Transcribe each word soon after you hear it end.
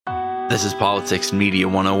This is Politics Media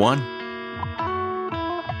 101.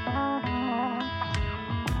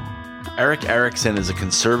 Erick Erickson is a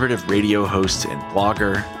conservative radio host and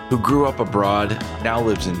blogger who grew up abroad, now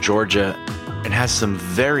lives in Georgia, and has some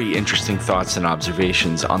very interesting thoughts and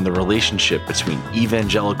observations on the relationship between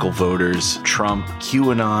evangelical voters, Trump,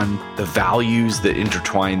 QAnon, the values that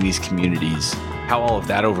intertwine these communities, how all of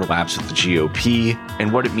that overlaps with the GOP,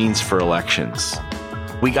 and what it means for elections.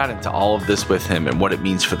 We got into all of this with him and what it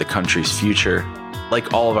means for the country's future.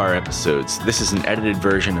 Like all of our episodes, this is an edited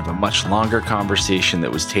version of a much longer conversation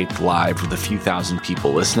that was taped live with a few thousand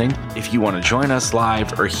people listening. If you want to join us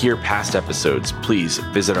live or hear past episodes, please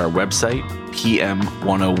visit our website,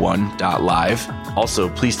 pm101.live. Also,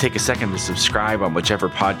 please take a second to subscribe on whichever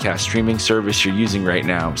podcast streaming service you're using right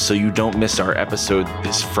now so you don't miss our episode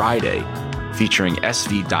this Friday, featuring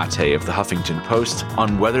SV Date of the Huffington Post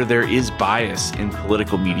on whether there is bias in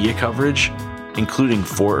political media coverage, including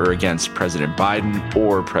for or against President Biden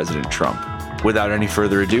or President Trump. Without any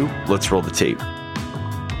further ado, let's roll the tape.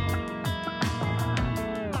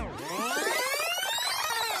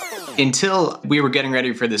 Until we were getting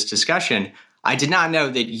ready for this discussion, I did not know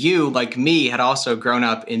that you, like me, had also grown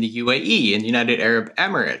up in the UAE, in the United Arab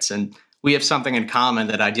Emirates, and we have something in common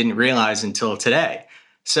that I didn't realize until today.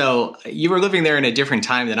 So you were living there in a different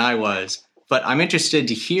time than I was, but I'm interested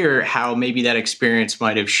to hear how maybe that experience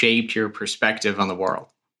might have shaped your perspective on the world.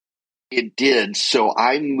 It did. So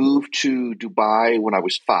I moved to Dubai when I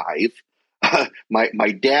was 5.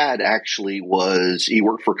 My dad actually he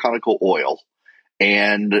worked for Conoco Oil.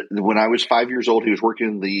 And when I was 5 years old, he was working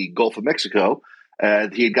in the Gulf of Mexico.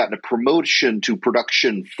 He had gotten a promotion to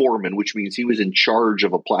production foreman, which means he was in charge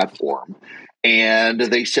of a platform. And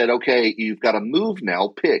they said, okay, you've got to move now.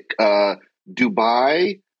 Pick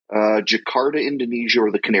Dubai, Jakarta, Indonesia,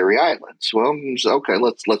 or the Canary Islands. Well, okay,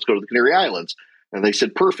 let's go to the Canary Islands. And they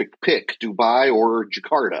said, perfect, pick Dubai or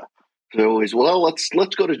Jakarta. So he's, well, let's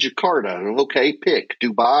go to Jakarta. Okay, pick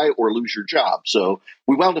Dubai or lose your job. So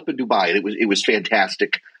we wound up in Dubai. And it was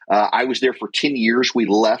fantastic. I was there for 10 years. We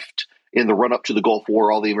left in the run up to the Gulf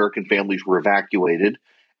War. All the American families were evacuated.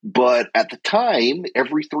 But at the time,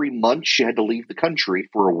 every 3 months, you had to leave the country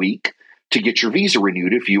for a week to get your visa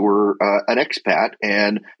renewed if you were an expat.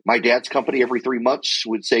 And my dad's company every 3 months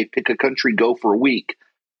would say, pick a country, go for a week.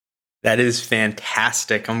 That is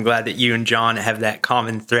fantastic. I'm glad that you and John have that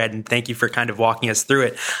common thread, and thank you for kind of walking us through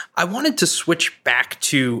it. I wanted to switch back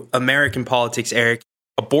to American politics, Erick.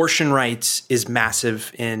 Abortion rights is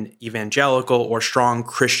massive in evangelical or strong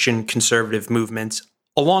Christian conservative movements,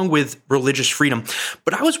 along with religious freedom.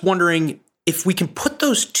 But I was wondering if we can put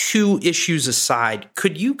those two issues aside,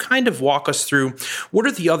 could you kind of walk us through what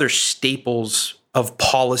are the other staples of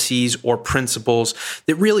policies or principles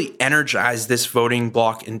that really energize this voting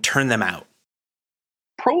bloc and turn them out?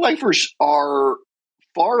 Pro-lifers are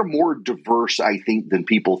far more diverse, I think, than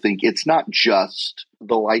people think. It's not just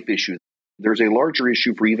the life issue. There's a larger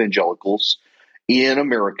issue for evangelicals in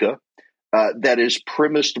America that is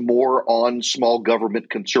premised more on small government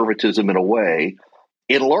conservatism in a way,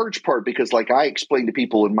 in large part because, like I explained to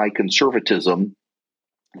people in my conservatism,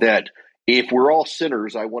 that if we're all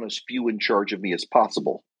sinners, I want as few in charge of me as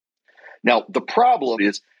possible. Now, the problem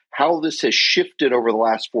is how this has shifted over the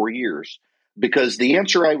last 4 years, because the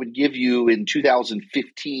answer I would give you in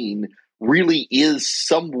 2015 really is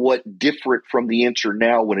somewhat different from the answer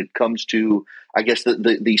now when it comes to, I guess,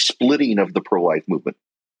 the splitting of the pro-life movement.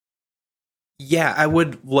 Yeah, I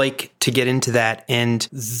would like to get into that and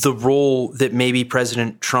the role that maybe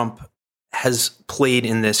President Trump has played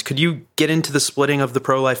in this. Could you get into the splitting of the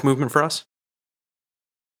pro-life movement for us?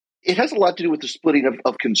 It has a lot to do with the splitting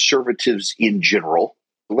of conservatives in general.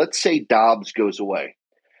 Let's say Dobbs goes away.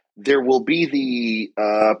 There will be the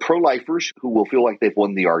pro-lifers who will feel like they've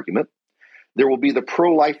won the argument. There will be the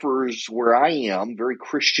pro-lifers where I am, very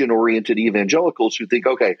Christian-oriented evangelicals who think,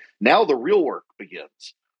 okay, now the real work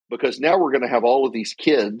begins. Because now we're going to have all of these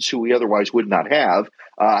kids who we otherwise would not have.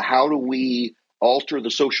 How do we alter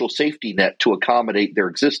the social safety net to accommodate their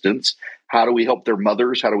existence? How do we help their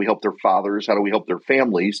mothers? How do we help their fathers? How do we help their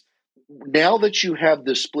families? Now that you have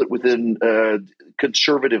this split within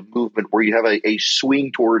conservative movement where you have a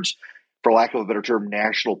swing towards, for lack of a better term,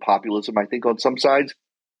 national populism, I think on some sides,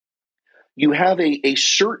 you have a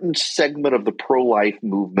certain segment of the pro-life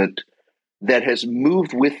movement that has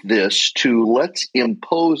moved with this to let's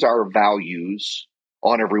impose our values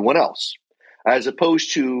on everyone else, as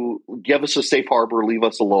opposed to give us a safe harbor, leave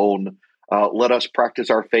us alone, let us practice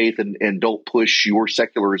our faith and don't push your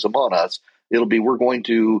secularism on us. It'll be we're going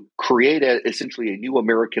to create essentially a new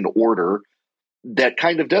American order that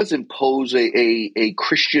kind of does impose a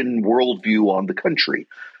Christian worldview on the country.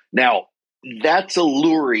 Now, that's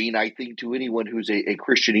alluring, I think, to anyone who's a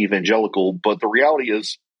Christian evangelical. But the reality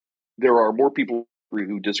is there are more people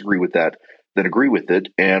who disagree with that than agree with it.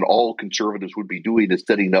 And all conservatives would be doing is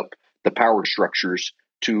setting up the power structures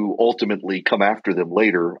to ultimately come after them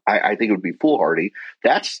later. I think it would be foolhardy.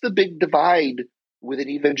 That's the big divide within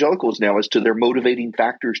evangelicals now as to their motivating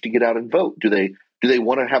factors to get out and vote. Do they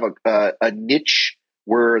want to have a niche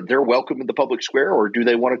where they're welcome in the public square, or do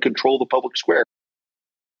they want to control the public square?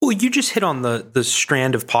 Well, you just hit on the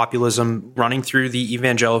strand of populism running through the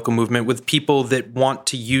evangelical movement with people that want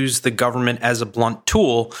to use the government as a blunt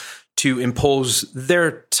tool to impose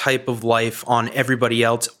their type of life on everybody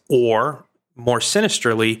else, or more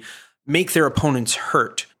sinisterly, make their opponents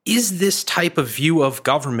hurt. Is this type of view of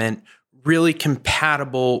government really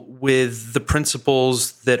compatible with the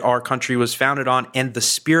principles that our country was founded on and the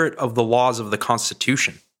spirit of the laws of the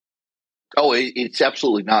Constitution? Oh, it's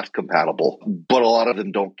absolutely not compatible, but a lot of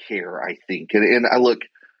them don't care, I think. And I look,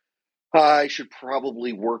 I should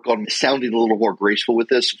probably work on sounding a little more graceful with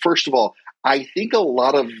this. First of all, I think a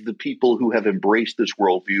lot of the people who have embraced this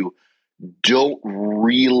worldview don't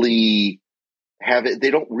really have it. They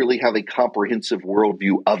don't really have a comprehensive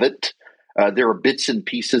worldview of it. There are bits and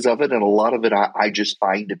pieces of it, and a lot of it I just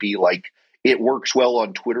find to be like, it works well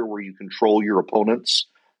on Twitter where you control your opponents,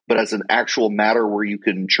 but as an actual matter where you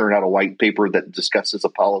can churn out a white paper that discusses a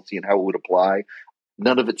policy and how it would apply,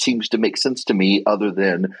 none of it seems to make sense to me other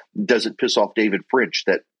than, does it piss off David French?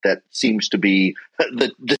 That seems to be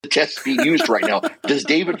the test being used right now. Does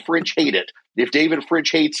David French hate it? If David French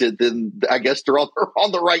hates it, then I guess they're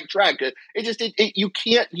on the right track. You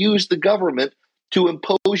can't use the government to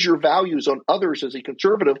impose your values on others as a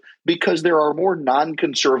conservative, because there are more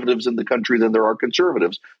non-conservatives in the country than there are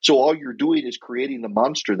conservatives. So all you're doing is creating the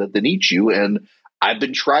monster that then eats you. And I've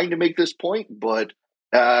been trying to make this point, but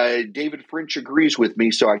David French agrees with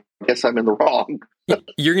me, so I guess I'm in the wrong.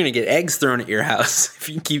 You're going to get eggs thrown at your house if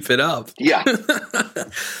you keep it up. Yeah.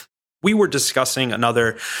 We were discussing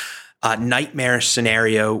another nightmare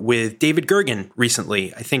scenario with David Gergen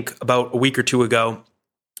recently, I think about a week or two ago.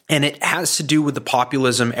 And it has to do with the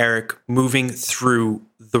populism, Eric, moving through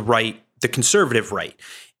the right, the conservative right,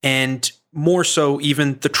 and more so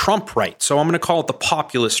even the Trump right. So I'm going to call it the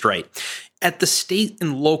populist right. At the state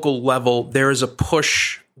and local level, there is a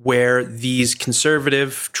push where these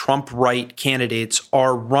conservative Trump right candidates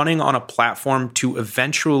are running on a platform to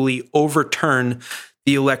eventually overturn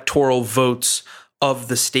the electoral votes of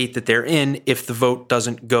the state that they're in if the vote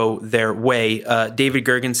doesn't go their way. David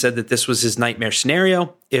Gergen said that this was his nightmare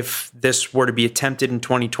scenario. If this were to be attempted in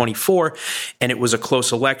 2024 and it was a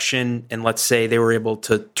close election, and let's say they were able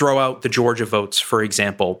to throw out the Georgia votes, for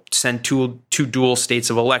example, send two dual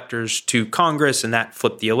states of electors to Congress, and that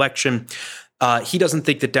flipped the election, he doesn't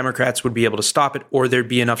think that Democrats would be able to stop it, or there'd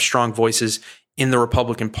be enough strong voices in the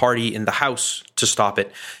Republican Party in the House to stop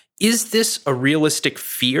it. Is this a realistic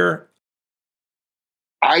fear?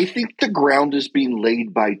 I think the ground is being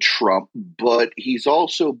laid by Trump, but he's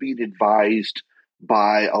also being advised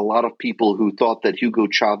by a lot of people who thought that Hugo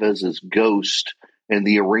Chavez's ghost and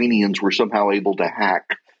the Iranians were somehow able to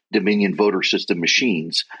hack Dominion voter system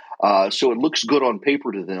machines. So it looks good on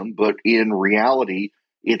paper to them, but in reality,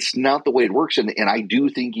 it's not the way it works. And I do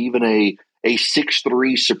think even a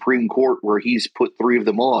 6-3 Supreme Court where he's put 3 of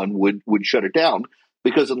them on would shut it down,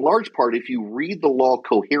 because in large part, if you read the law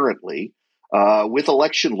coherently, with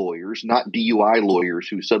election lawyers, not DUI lawyers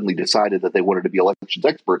who suddenly decided that they wanted to be elections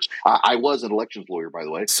experts. I was an elections lawyer, by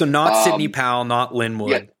the way. So not Sidney Powell, not Lynn Wood.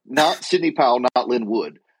 Yeah, not Sidney Powell, not Lynn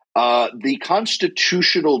Wood. The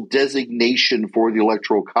constitutional designation for the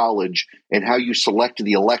Electoral College and how you select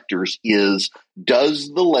the electors is,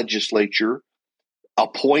 does the legislature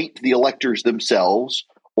appoint the electors themselves,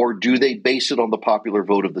 or do they base it on the popular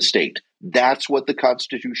vote of the state? That's what the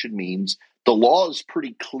Constitution means. The law is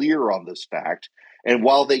pretty clear on this fact. And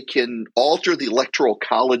while they can alter the Electoral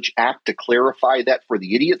College Act to clarify that for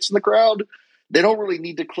the idiots in the crowd, they don't really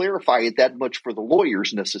need to clarify it that much for the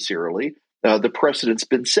lawyers necessarily. The precedent's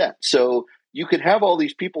been set. So you can have all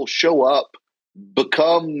these people show up,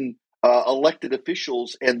 become elected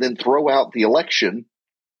officials, and then throw out the election.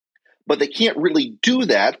 But they can't really do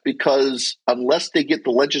that because unless they get the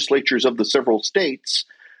legislatures of the several states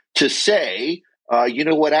to say, you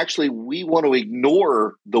know what, actually, we want to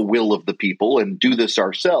ignore the will of the people and do this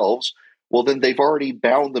ourselves, well, then they've already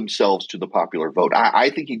bound themselves to the popular vote. I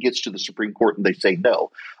think it gets to the Supreme Court and they say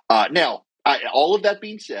no. Now, all of that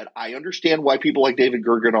being said, I understand why people like David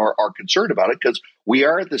Gergen are concerned about it, because we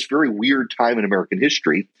are at this very weird time in American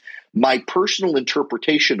history. My personal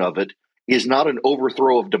interpretation of it is not an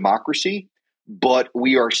overthrow of democracy, but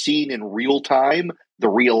we are seeing in real time the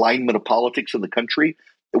realignment of politics in the country.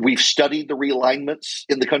 We've studied the realignments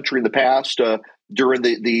in the country in the past during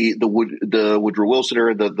the Woodrow Wilson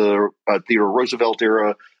era, the Theodore Roosevelt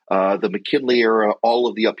era, the McKinley era, all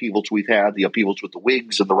of the upheavals we've had, the upheavals with the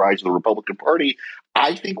Whigs and the rise of the Republican Party.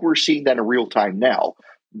 I think we're seeing that in real time now.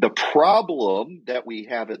 The problem that we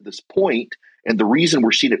have at this point, and the reason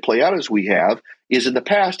we're seeing it play out as we have, is in the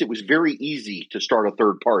past it was very easy to start a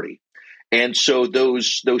third party. And so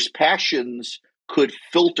those passions could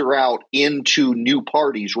filter out into new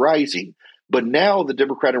parties rising. But now the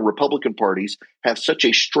Democrat and Republican parties have such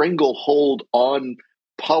a stranglehold on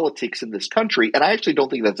politics in this country. And I actually don't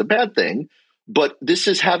think that's a bad thing. But this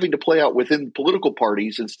is having to play out within political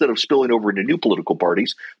parties instead of spilling over into new political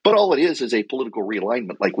parties. But all it is a political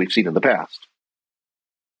realignment like we've seen in the past.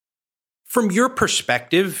 From your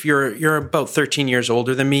perspective, you're about 13 years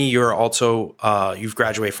older than me. You're also, you've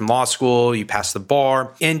graduated from law school, you passed the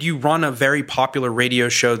bar, and you run a very popular radio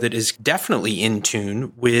show that is definitely in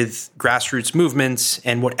tune with grassroots movements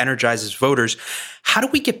and what energizes voters. How do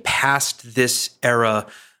we get past this era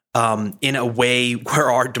in a way where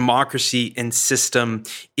our democracy and system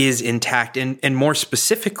is intact? And more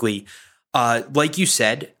specifically, like you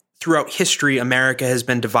said, throughout history, America has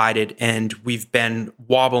been divided and we've been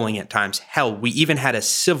wobbling at times. Hell, we even had a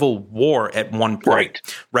civil war at one point,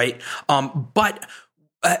 right? But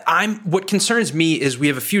what concerns me is we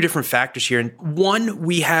have a few different factors here. And one,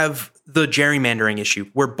 we have the gerrymandering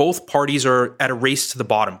issue where both parties are at a race to the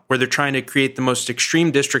bottom, where they're trying to create the most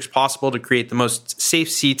extreme districts possible to create the most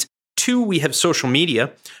safe seats. Two, we have social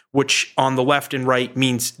media, which on the left and right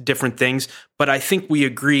means different things, but I think we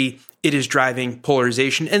agree it is driving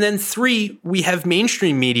polarization. And then three, we have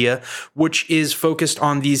mainstream media, which is focused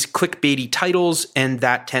on these clickbaity titles, and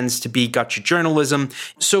that tends to be gotcha journalism.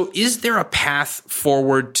 So is there a path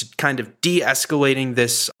forward to kind of de-escalating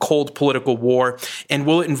this cold political war? And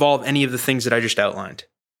will it involve any of the things that I just outlined?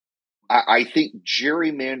 I think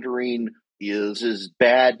gerrymandering is as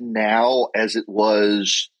bad now as it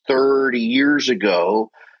was 30 years ago.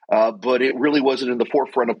 But it really wasn't in the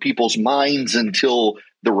forefront of people's minds until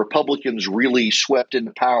the Republicans really swept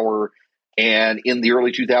into power. And in the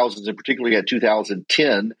early 2000s, and particularly at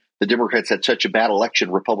 2010, the Democrats had such a bad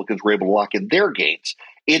election, Republicans were able to lock in their gains.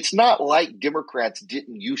 It's not like Democrats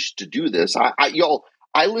didn't used to do this.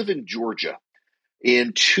 I live in Georgia.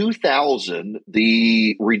 In 2000,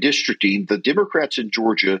 the redistricting, the Democrats in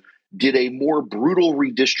Georgia did a more brutal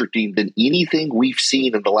redistricting than anything we've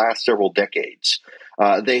seen in the last several decades.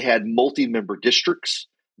 They had multi-member districts.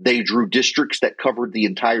 They drew districts that covered the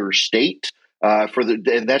entire state,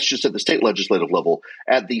 and that's just at the state legislative level.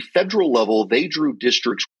 At the federal level, they drew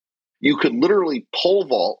districts. You could literally pole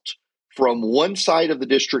vault from one side of the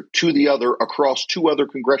district to the other across two other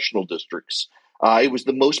congressional districts. It was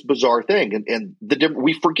the most bizarre thing, and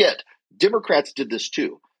we forget Democrats did this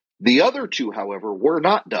too. The other two, however, were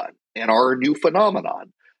not done and are a new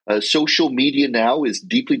phenomenon. Social media now is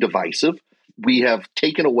deeply divisive. We have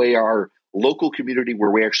taken away our local community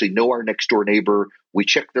where we actually know our next door neighbor. We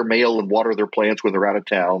check their mail and water their plants when they're out of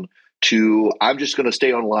town, to I'm just going to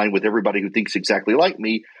stay online with everybody who thinks exactly like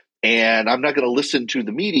me. And I'm not going to listen to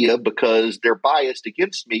the media because they're biased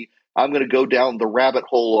against me. I'm going to go down the rabbit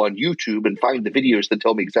hole on YouTube and find the videos that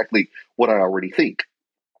tell me exactly what I already think.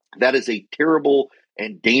 That is a terrible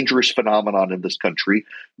and dangerous phenomenon in this country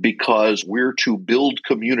because we're to build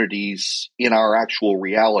communities in our actual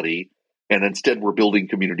reality, and instead we're building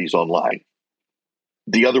communities online.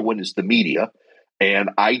 The other one is the media.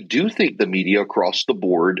 And I do think the media across the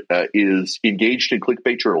board is engaged in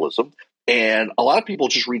clickbait journalism. And a lot of people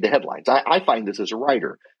just read the headlines. I find this as a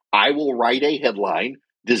writer. I will write a headline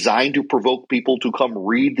designed to provoke people to come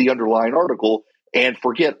read the underlying article and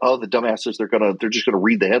forget, the dumbasses, they're just gonna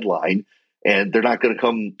read the headline and they're not gonna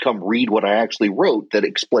come read what I actually wrote that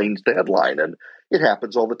explains the headline. And it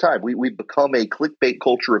happens all the time. We've become a clickbait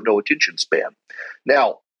culture of no attention span.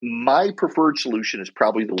 Now, my preferred solution is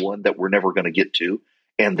probably the one that we're never going to get to,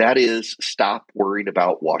 and that is stop worrying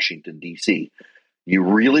about Washington, D.C. You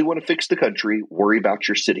really want to fix the country, worry about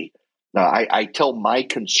your city. Now, I tell my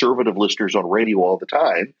conservative listeners on radio all the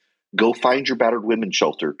time, go find your battered women's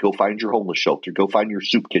shelter, go find your homeless shelter, go find your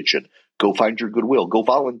soup kitchen, go find your Goodwill, go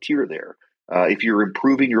volunteer there. If you're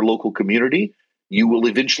improving your local community, you will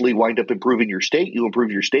eventually wind up improving your state. You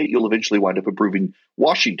improve your state, you'll eventually wind up improving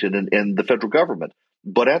Washington and the federal government.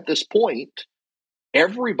 But at this point,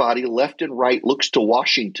 everybody left and right looks to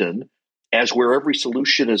Washington as where every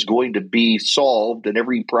solution is going to be solved and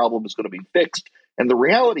every problem is going to be fixed. And the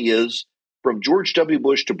reality is, from George W.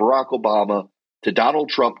 Bush to Barack Obama to Donald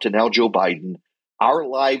Trump to now Joe Biden, our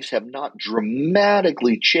lives have not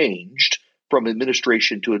dramatically changed from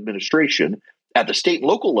administration to administration. At the state and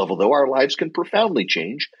local level, though, our lives can profoundly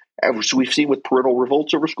change, as we've seen with parental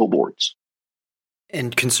revolts over school boards.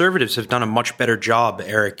 And conservatives have done a much better job,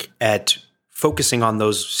 Eric, at focusing on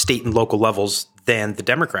those state and local levels than the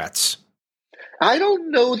Democrats. I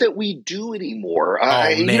don't know that we do anymore.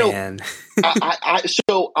 Man.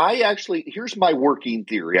 So I actually, here's my working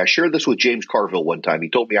theory. I shared this with James Carville one time. He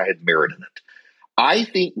told me I had merit in it. I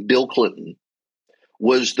think Bill Clinton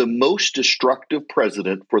was the most destructive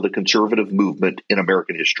president for the conservative movement in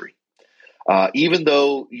American history. Even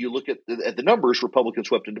though you look at the numbers, Republicans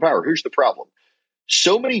swept into power. Here's the problem.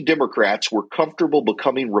 So many Democrats were comfortable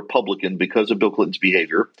becoming Republican because of Bill Clinton's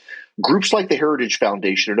behavior. Groups like the Heritage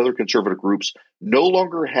Foundation and other conservative groups no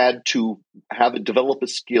longer had to develop a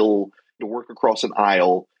skill to work across an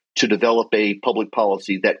aisle to develop a public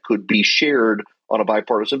policy that could be shared on a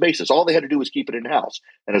bipartisan basis. All they had to do was keep it in-house.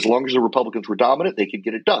 And as long as the Republicans were dominant, they could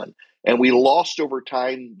get it done. And we lost over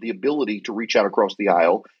time the ability to reach out across the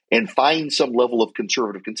aisle and find some level of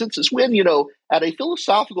conservative consensus when, at a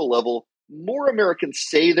philosophical level, more Americans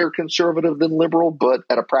say they're conservative than liberal, but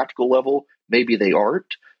at a practical level, maybe they aren't.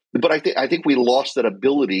 But I think we lost that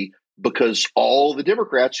ability because all the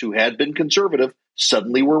Democrats who had been conservative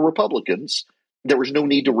suddenly were Republicans. There was no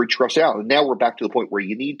need to reach across out. And now we're back to the point where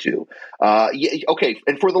you need to.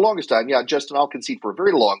 And for the longest time, Justin, I'll concede for a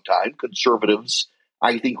very long time, conservatives,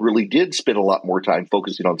 I think, really did spend a lot more time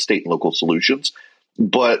focusing on state and local solutions.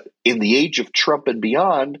 But in the age of Trump and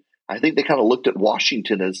beyond, I think they kind of looked at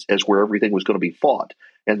Washington as where everything was going to be fought.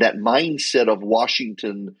 And that mindset of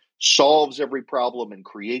Washington solves every problem and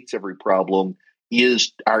creates every problem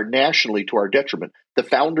is nationally to our detriment. The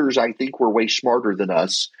founders, I think, were way smarter than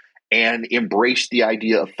us and embraced the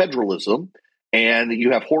idea of federalism. And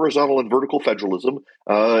you have horizontal and vertical federalism,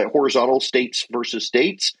 horizontal states versus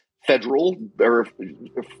states, federal or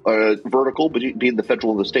vertical being the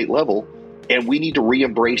federal and the state level. And we need to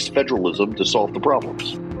re-embrace federalism to solve the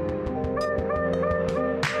problems.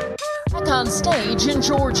 Back on stage in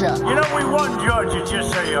Georgia. We won Georgia,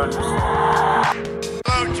 just so you understand.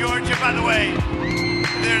 Hello, Georgia. By the way,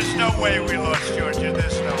 there's no way we lost Georgia.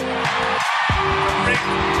 There's no way.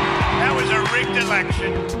 That was a rigged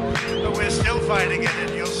election, but we're still fighting it,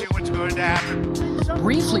 and you'll see what's going to happen.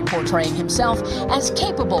 Briefly portraying himself as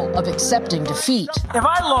capable of accepting defeat. If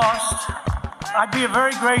I lost, I'd be a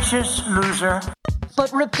very gracious loser.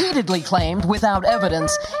 But repeatedly claimed without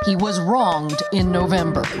evidence he was wronged in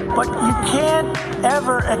November. But you can't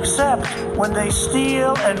ever accept when they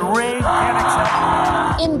steal and rig. Can't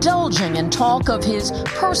accept. Indulging in talk of his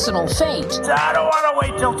personal fate. I don't want to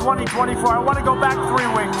wait till 2024. I want to go back 3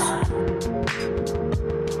 weeks.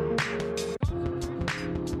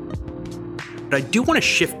 But I do want to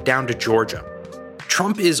shift down to Georgia.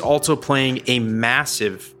 Trump is also playing a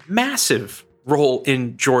massive, massive role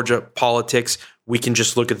in Georgia politics. We can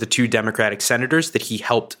just look at the 2 Democratic senators that he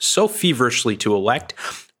helped so feverishly to elect,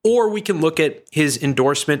 or we can look at his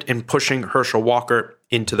endorsement in pushing Herschel Walker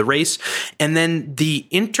into the race, and then the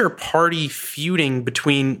inter-party feuding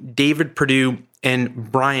between David Perdue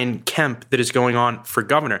and Brian Kemp that is going on for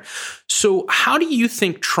governor. So how do you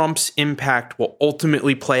think Trump's impact will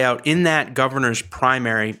ultimately play out in that governor's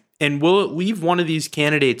primary, and will it leave one of these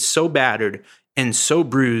candidates so battered and so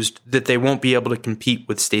bruised that they won't be able to compete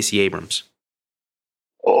with Stacey Abrams?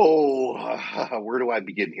 Where do I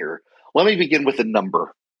begin here? Let me begin with a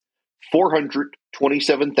number.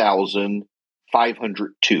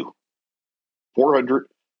 427,502.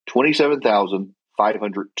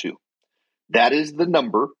 427,502. That is the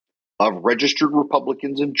number of registered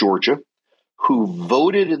Republicans in Georgia who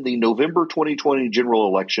voted in the November 2020 general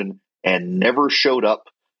election and never showed up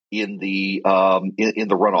in the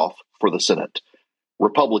runoff for the Senate.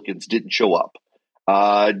 Republicans didn't show up.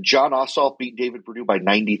 John Ossoff beat David Perdue by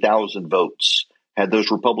 90,000 votes. Had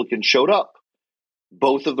those Republicans showed up,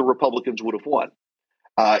 both of the Republicans would have won.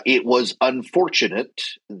 It was unfortunate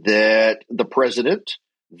that the president,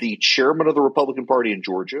 the chairman of the Republican Party in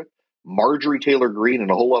Georgia, Marjorie Taylor Greene,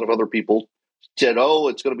 and a whole lot of other people said,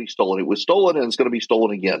 it's going to be stolen. It was stolen, and it's going to be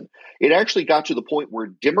stolen again. It actually got to the point where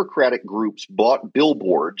Democratic groups bought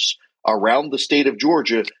billboards around the state of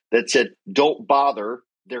Georgia that said, don't bother,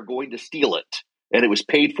 they're going to steal it. And it was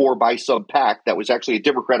paid for by some PAC that was actually a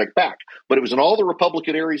Democratic PAC, but it was in all the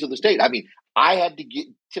Republican areas of the state. I mean, I had to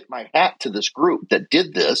tip my hat to this group that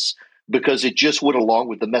did this because it just went along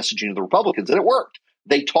with the messaging of the Republicans, and it worked.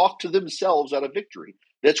 They talked to themselves out of victory.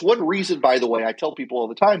 That's one reason, by the way, I tell people all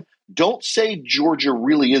the time, don't say Georgia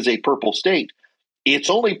really is a purple state. It's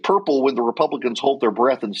only purple when the Republicans hold their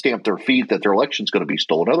breath and stamp their feet that their election's going to be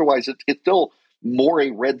stolen. Otherwise, it's still more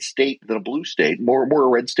a red state than a blue state, more a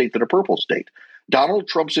red state than a purple state. Donald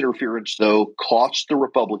Trump's interference, though, cost the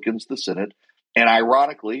Republicans the Senate and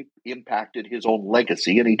ironically impacted his own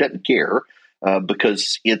legacy, and he doesn't care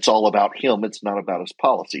because it's all about him. It's not about his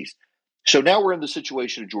policies. So now we're in the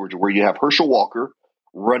situation in Georgia where you have Herschel Walker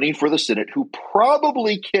running for the Senate, who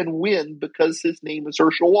probably can win because his name is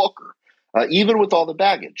Herschel Walker, even with all the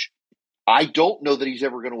baggage. I don't know that he's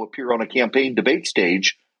ever going to appear on a campaign debate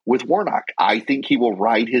stage with Warnock. I think he will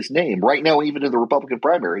ride his name. Right now, even in the Republican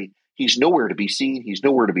primary, he's nowhere to be seen. He's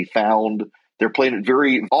nowhere to be found. They're playing it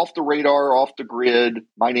very off the radar, off the grid.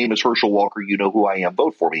 My name is Herschel Walker. You know who I am.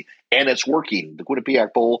 Vote for me. And it's working. The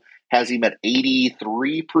Quinnipiac poll has him at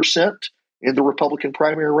 83% in the Republican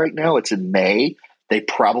primary right now. It's in May. They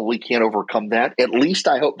probably can't overcome that. At least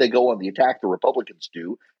I hope they go on the attack the Republicans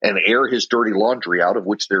do and air his dirty laundry out, of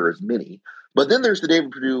which there is many. But then there's the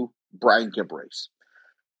David Perdue-Brian Kemp race.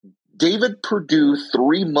 David Perdue,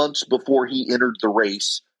 3 months before he entered the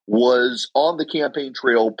race, was on the campaign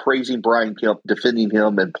trail praising Brian Kemp, defending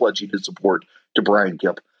him, and pledging his support to Brian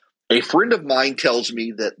Kemp. A friend of mine tells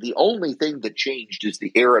me that the only thing that changed is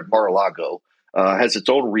the air at Mar-a-Lago has its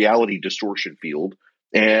own reality distortion field,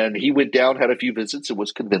 and he went down, had a few visits, and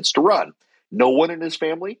was convinced to run. No one in his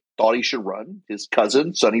family thought he should run. His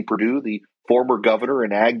cousin, Sonny Perdue, the former governor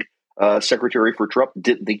and ag secretary for Trump,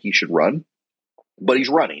 didn't think he should run, but he's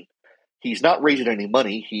running. He's not raising any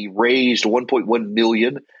money. He raised $1.1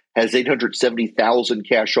 million, has $870,000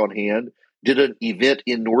 cash on hand, did an event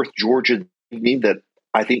in North Georgia that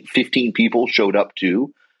I think 15 people showed up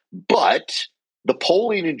to. But the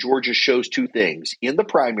polling in Georgia shows two things. In the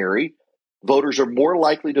primary, voters are more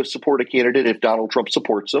likely to support a candidate if Donald Trump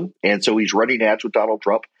supports them, and so he's running ads with Donald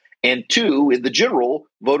Trump. And two, in the general,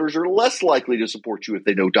 voters are less likely to support you if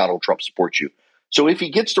they know Donald Trump supports you. So if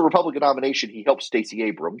he gets the Republican nomination, he helps Stacey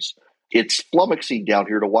Abrams. It's flummoxing down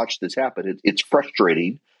here to watch this happen. It's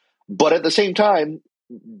frustrating. But at the same time,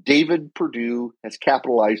 David Perdue has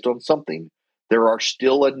capitalized on something. There are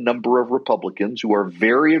still a number of Republicans who are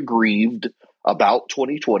very aggrieved about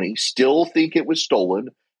 2020, still think it was stolen,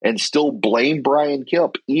 and still blame Brian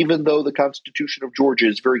Kemp, even though the Constitution of Georgia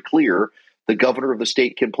is very clear. The governor of the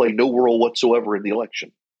state can play no role whatsoever in the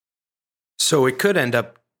election. So it could end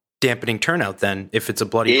up dampening turnout then if it's a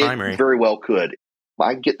bloody primary. It very well could.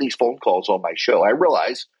 I get these phone calls on my show. I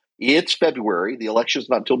realize it's February. The election's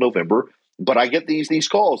not until November. But I get these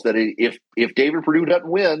calls that if David Perdue doesn't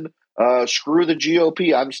win, screw the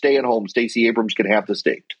GOP. I'm staying home. Stacey Abrams can have the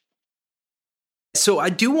state. So I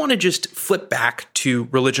do want to just flip back to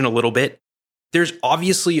religion a little bit. There's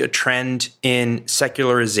obviously a trend in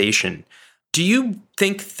secularization. Do you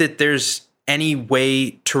think that there's any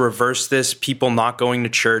way to reverse this, people not going to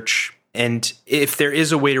church? And if there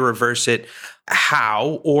is a way to reverse it,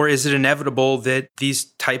 how? Or is it inevitable that these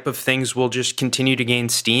type of things will just continue to gain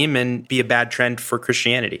steam and be a bad trend for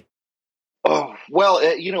Christianity? Oh, well,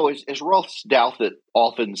 as Ross Douthat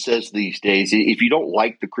often says these days, if you don't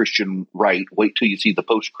like the Christian right, wait till you see the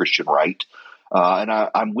post-Christian right. And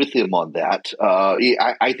I'm with him on that.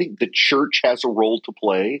 I think the church has a role to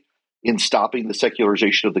play in stopping the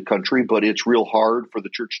secularization of the country, but it's real hard for the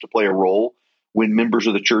church to play a role when members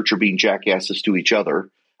of the church are being jackasses to each other.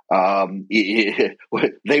 They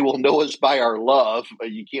will know us by our love.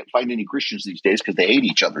 You can't find any Christians these days because they hate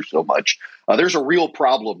each other so much. There's a real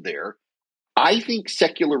problem there. I think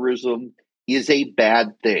secularism is a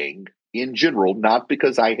bad thing in general, not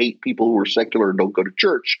because I hate people who are secular and don't go to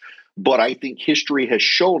church, but I think history has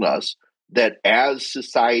shown us that as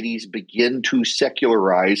societies begin to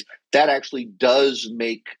secularize, that actually does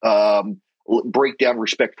make break down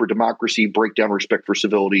respect for democracy, break down respect for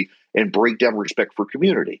civility, and break down respect for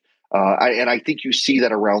community. And I think you see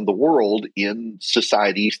that around the world in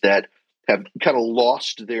societies that have kind of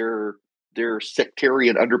lost their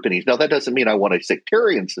sectarian underpinnings. Now, that doesn't mean I want a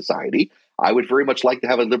sectarian society. I would very much like to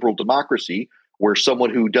have a liberal democracy where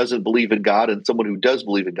someone who doesn't believe in God and someone who does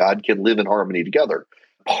believe in God can live in harmony together.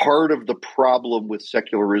 Part of the problem with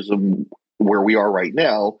secularism where we are right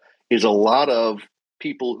now is a lot of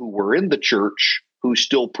people who were in the church who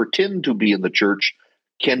still pretend to be in the church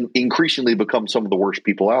can increasingly become some of the worst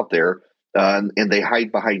people out there. And they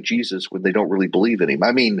hide behind Jesus when they don't really believe in him.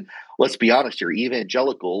 I mean, let's be honest here.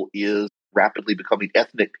 Evangelical is rapidly becoming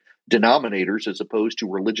ethnic denominators as opposed to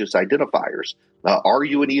religious identifiers. Are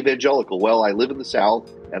you an evangelical? Well, I live in the South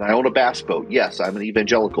and I own a bass boat. Yes, I'm an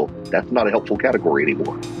evangelical. That's not a helpful category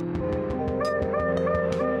anymore.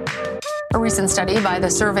 A recent study by the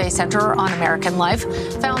Survey Center on American Life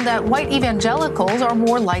found that white evangelicals are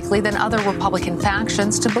more likely than other Republican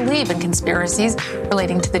factions to believe in conspiracies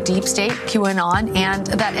relating to the deep state, QAnon, and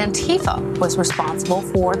that Antifa was responsible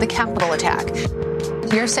for the Capitol attack.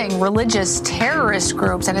 You're saying religious terrorist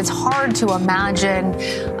groups, and it's hard to imagine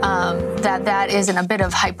that isn't a bit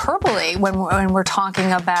of hyperbole when we're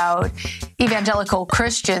talking about evangelical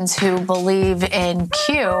Christians who believe in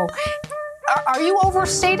Q. Are you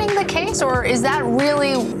overstating the case, or is that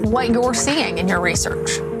really what you're seeing in your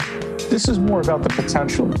research? This is more about the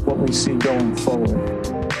potential of what we see going forward.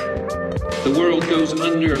 The world goes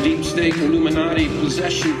under deep state Illuminati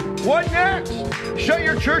possession. What next? Shut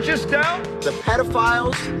your churches down? The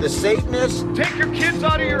pedophiles, the Satanists, Take your kids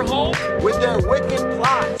out of your home? with their wicked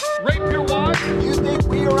plots. Rape your wife? You think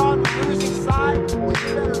we are on the losing side? Well,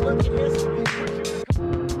 you better look at history.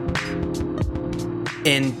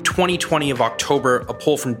 In 2020 of October, a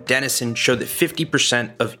poll from Denison showed that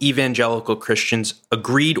 50% of evangelical Christians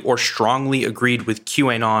agreed or strongly agreed with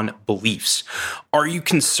QAnon beliefs. Are you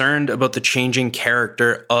concerned about the changing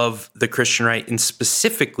character of the Christian right, and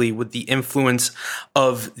specifically with the influence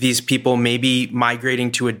of these people maybe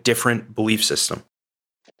migrating to a different belief system?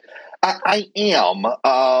 I am.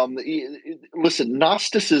 Listen,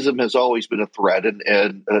 Gnosticism has always been a threat,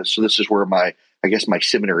 and so this is where my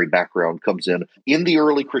seminary background comes in. In the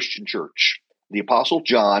early Christian church, the Apostle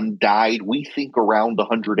John died, we think, around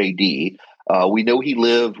 100 A.D. We know he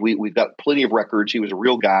lived. We've got plenty of records. He was a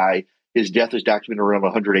real guy. His death is documented around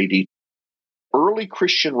 100 A.D. Early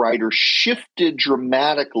Christian writers shifted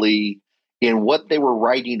dramatically in what they were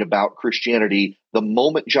writing about Christianity the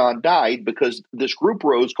moment John died, because this group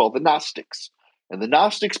rose called the Gnostics. And the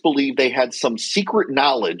Gnostics believed they had some secret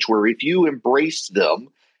knowledge where if you embraced them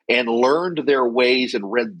and learned their ways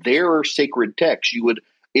and read their sacred texts, you would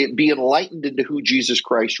be enlightened into who Jesus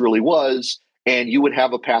Christ really was, and you would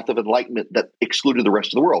have a path of enlightenment that excluded the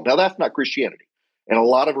rest of the world. Now, that's not Christianity. And a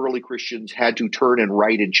lot of early Christians had to turn and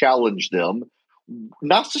write and challenge them.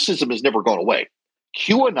 Gnosticism has never gone away.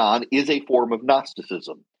 QAnon is a form of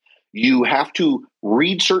Gnosticism. You have to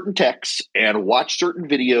read certain texts and watch certain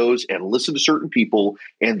videos and listen to certain people,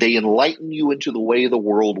 and they enlighten you into the way the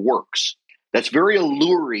world works. That's very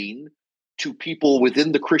alluring to people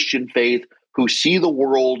within the Christian faith who see the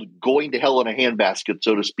world going to hell in a handbasket,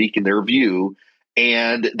 so to speak, in their view,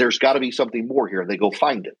 and there's got to be something more here, and they go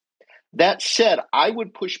find it. That said, I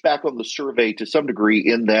would push back on the survey to some degree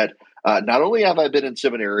in that not only have I been in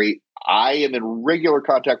seminary, I am in regular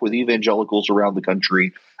contact with evangelicals around the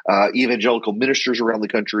country, evangelical ministers around the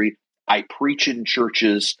country. I preach in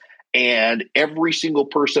churches, and every single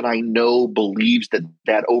person I know believes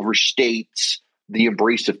that overstates the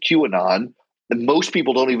embrace of QAnon. And most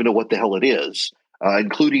people don't even know what the hell it is,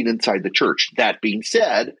 including inside the church. That being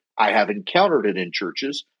said, I have encountered it in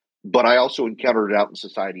churches, but I also encountered it out in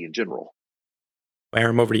society in general.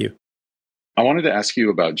 Aaron, over to you. I wanted to ask you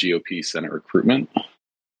about GOP Senate recruitment.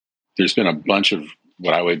 There's been a bunch of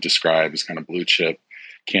what I would describe as kind of blue chip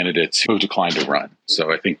candidates who have declined to run.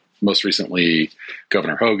 So I think most recently,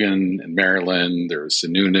 Governor Hogan in Maryland, there's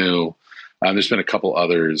Sununu. There's been a couple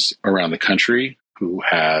others around the country who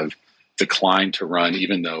have declined to run,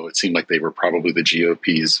 even though it seemed like they were probably the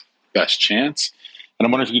GOP's best chance. And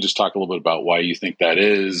I'm wondering if you could just talk a little bit about why you think that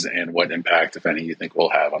is and what impact, if any, you think we'll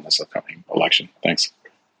have on this upcoming election. Thanks.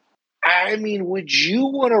 I mean, would you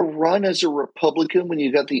want to run as a Republican when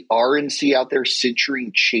you got the RNC out there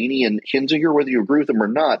censuring Cheney and Kinzinger, whether you agree with them or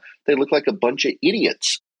not? They look like a bunch of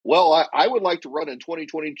idiots. Well, I would like to run in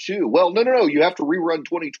 2022. Well, no. You have to rerun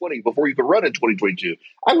 2020 before you can run in 2022.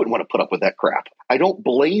 I wouldn't want to put up with that crap. I don't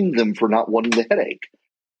blame them for not wanting the headache.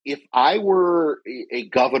 If I were a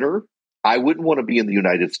governor, I wouldn't want to be in the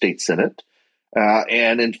United States Senate.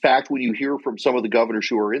 And in fact, when you hear from some of the governors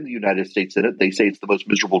who are in the United States Senate, they say it's the most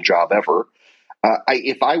miserable job ever.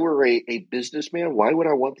 If I were a businessman, why would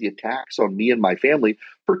I want the attacks on me and my family,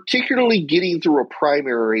 particularly getting through a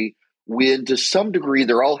primary when to some degree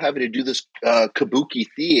they're all having to do this kabuki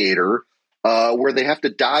theater where they have to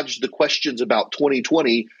dodge the questions about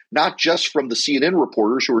 2020, not just from the CNN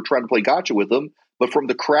reporters who are trying to play gotcha with them, but from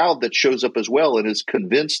the crowd that shows up as well and is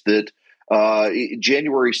convinced that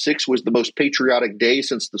January 6th was the most patriotic day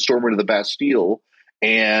since the storming of the Bastille,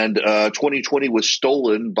 and 2020 was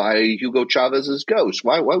stolen by Hugo Chavez's ghost.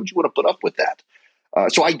 Why would you want to put up with that?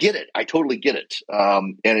 So I get it. I totally get it.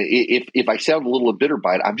 And if I sound a little bitter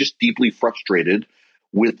by it, I'm just deeply frustrated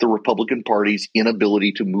with the Republican Party's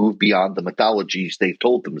inability to move beyond the mythologies they've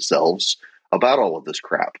told themselves about all of this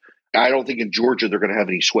crap. I don't think in Georgia they're going to have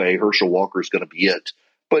any sway. Herschel Walker is going to be it.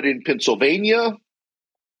 But in Pennsylvania,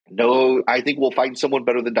 No, I think we'll find someone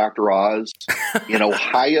better than Dr. Oz. In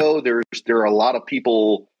Ohio, there are a lot of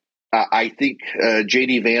people. I think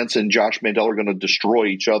J.D. Vance and Josh Mandel are going to destroy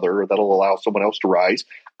each other. That'll allow someone else to rise.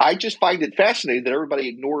 I just find it fascinating that everybody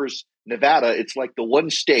ignores Nevada. It's like the one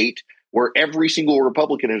state where every single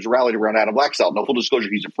Republican has rallied around Adam Laxalt. Now, full disclosure,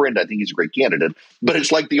 he's a friend. I think he's a great candidate. But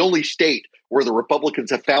it's like the only state where the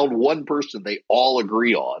Republicans have found one person they all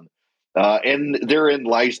agree on. And therein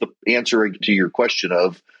lies the answer to your question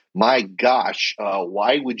of, my gosh,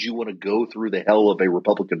 why would you want to go through the hell of a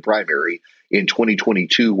Republican primary in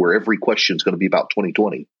 2022 where every question is going to be about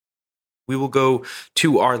 2020? We will go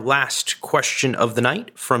to our last question of the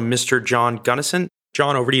night from Mr. John Gunnison.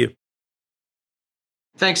 John, over to you.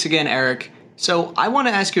 Thanks again, Eric. So I want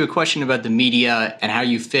to ask you a question about the media and how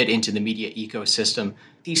you fit into the media ecosystem.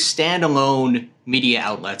 These standalone media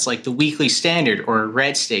outlets like the Weekly Standard or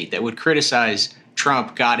Red State that would criticize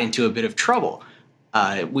Trump got into a bit of trouble.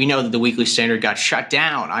 We know that the Weekly Standard got shut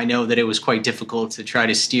down. I know that it was quite difficult to try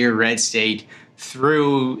to steer Red State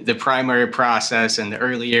through the primary process and the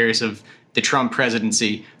early years of the Trump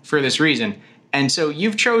presidency for this reason. And so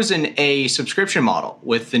you've chosen a subscription model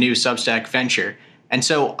with the new Substack venture. And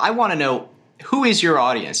so I want to know, who is your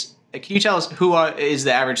audience? Can you tell us who is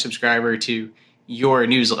the average subscriber to your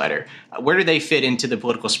newsletter? Where do they fit into the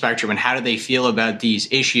political spectrum, and how do they feel about these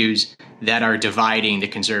issues that are dividing the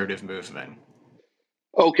conservative movement?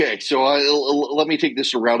 Okay, so let me take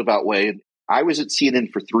this a roundabout way. I was at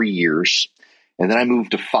CNN for 3 years, and then I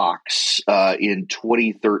moved to Fox in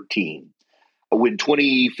 2013. When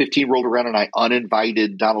 2015 rolled around and I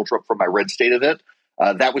uninvited Donald Trump from my Red State event,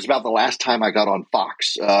 that was about the last time I got on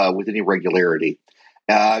Fox with any regularity.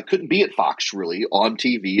 Couldn't be at Fox, really, on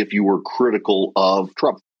TV if you were critical of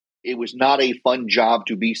Trump. It was not a fun job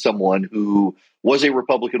to be someone who was a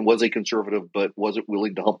Republican, was a conservative, but wasn't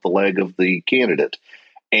willing to hump the leg of the candidate.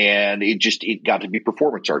 And it got to be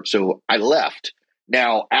performance art. So I left.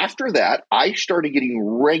 Now, after that, I started getting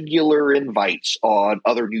regular invites on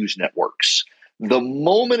other news networks. The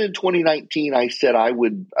moment in 2019 I said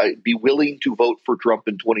I'd be willing to vote for Trump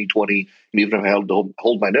in 2020, even if I had to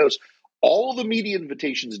hold my nose, all the media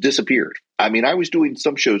invitations disappeared. I mean, I was doing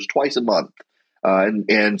some shows twice a month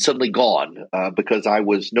and suddenly gone because I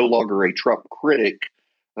was no longer a Trump critic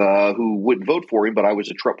who wouldn't vote for him, but I was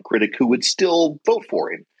a Trump critic who would still vote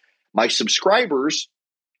for him. My subscribers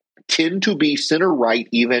tend to be center-right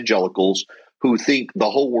evangelicals who think the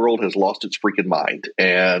whole world has lost its freaking mind.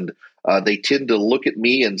 And they tend to look at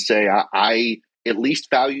me and say, I at least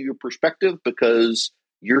value your perspective because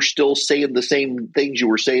you're still saying the same things you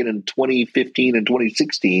were saying in 2015 and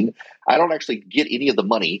 2016. I don't actually get any of the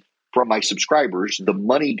money from my subscribers. The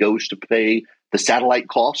money goes to pay the satellite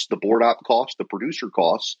costs, the board op costs, the producer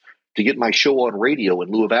costs to get my show on radio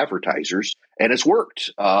in lieu of advertisers. And it's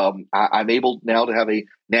worked. I'm able now to have a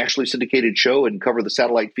nationally syndicated show and cover the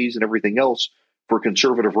satellite fees and everything else for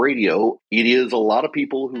conservative radio. It is a lot of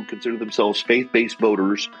people who consider themselves faith-based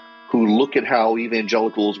voters who look at how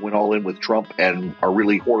evangelicals went all in with Trump and are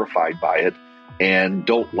really horrified by it and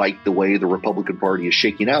don't like the way the Republican Party is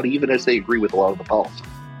shaking out, even as they agree with a lot of the policy.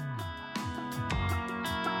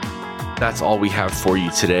 That's all we have for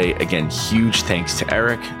you today. Again, huge thanks to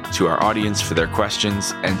Eric, to our audience for their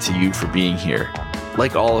questions, and to you for being here.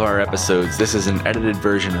 Like all of our episodes, this is an edited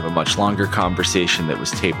version of a much longer conversation that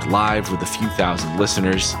was taped live with a few thousand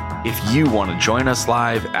listeners. If you want to join us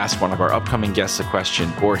live, ask one of our upcoming guests a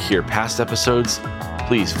question, or hear past episodes,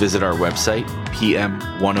 please visit our website,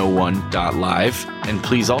 pm101.live. And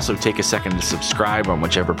please also take a second to subscribe on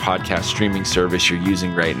whichever podcast streaming service you're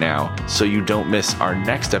using right now so you don't miss our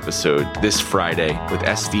next episode this Friday with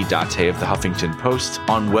SV Date of the Huffington Post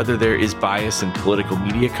on whether there is bias in political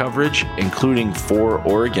media coverage, including for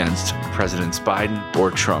or against Presidents Biden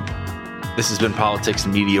or Trump. This has been Politics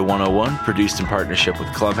and Media 101, produced in partnership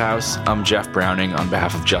with Clubhouse. I'm Jeff Browning on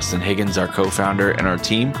behalf of Justin Higgins, our co-founder, and our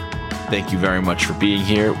team. Thank you very much for being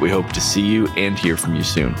here. We hope to see you and hear from you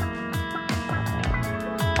soon.